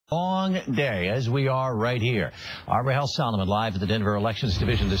Long day, as we are right here. Our Rahel Solomon live at the Denver Elections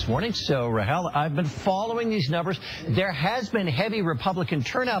Division this morning. So, Rahel, I've been following these numbers. There has been heavy Republican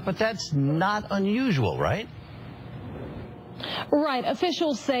turnout, but that's not unusual, right? Right.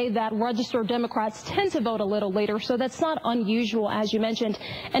 Officials say that registered Democrats tend to vote a little later, so that's not unusual, as you mentioned.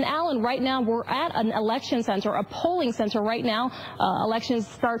 And, Alan, right now we're at an election center, a polling center right now. Elections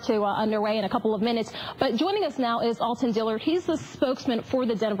start to underway in a couple of minutes. But joining us now is Alton Dillard. He's the spokesman for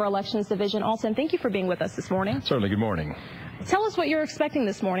the Denver Elections Division. Alton, thank you for being with us this morning. Certainly. Good morning. Tell us what you're expecting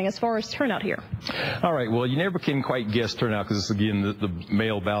this morning as far as turnout here. All right. Well, you never can quite guess turnout because, again, the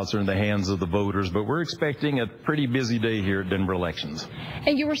mail ballots are in the hands of the voters. But we're expecting a pretty busy day here at Denver Elections.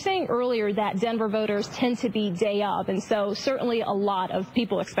 And you were saying earlier that Denver voters tend to be day of, and so certainly a lot of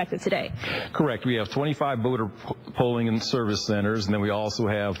people expected today. Correct. We have 25 voter polling and service centers, and then we also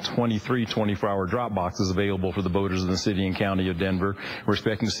have 23 24-hour drop boxes available for the voters in the city and county of Denver. We're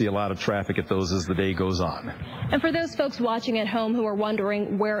expecting to see a lot of traffic at those as the day goes on. And for those folks watching at home who are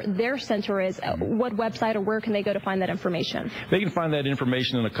wondering where their center is, what website or where can they go to find that information? They can find that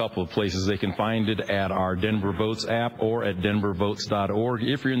information in a couple of places. They can find it at our Denver Votes app or at denvervotes.org.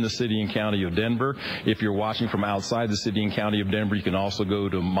 If you're in the city and county of Denver, if you're watching from outside the city and county of Denver, you can also go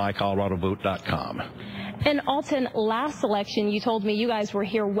to mycoloradovote.com. And Alton, last election, you told me you guys were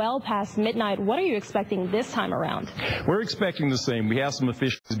here well past midnight. What are you expecting this time around? We're expecting the same. We have some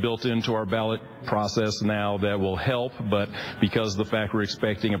efficiencies built into our ballot process now that will help, but because of the fact we're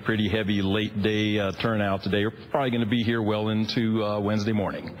expecting a pretty heavy late day turnout today, we're probably going to be here well into Wednesday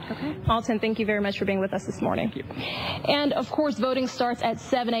morning. Okay. Alton, thank you very much for being with us this morning. Thank you. And, of course, voting starts at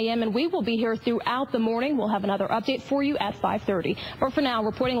 7 a.m., and we will be here throughout the morning. We'll have another update for you at 5:30. But for now,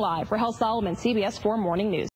 reporting live, Rahel Solomon, CBS4 Morning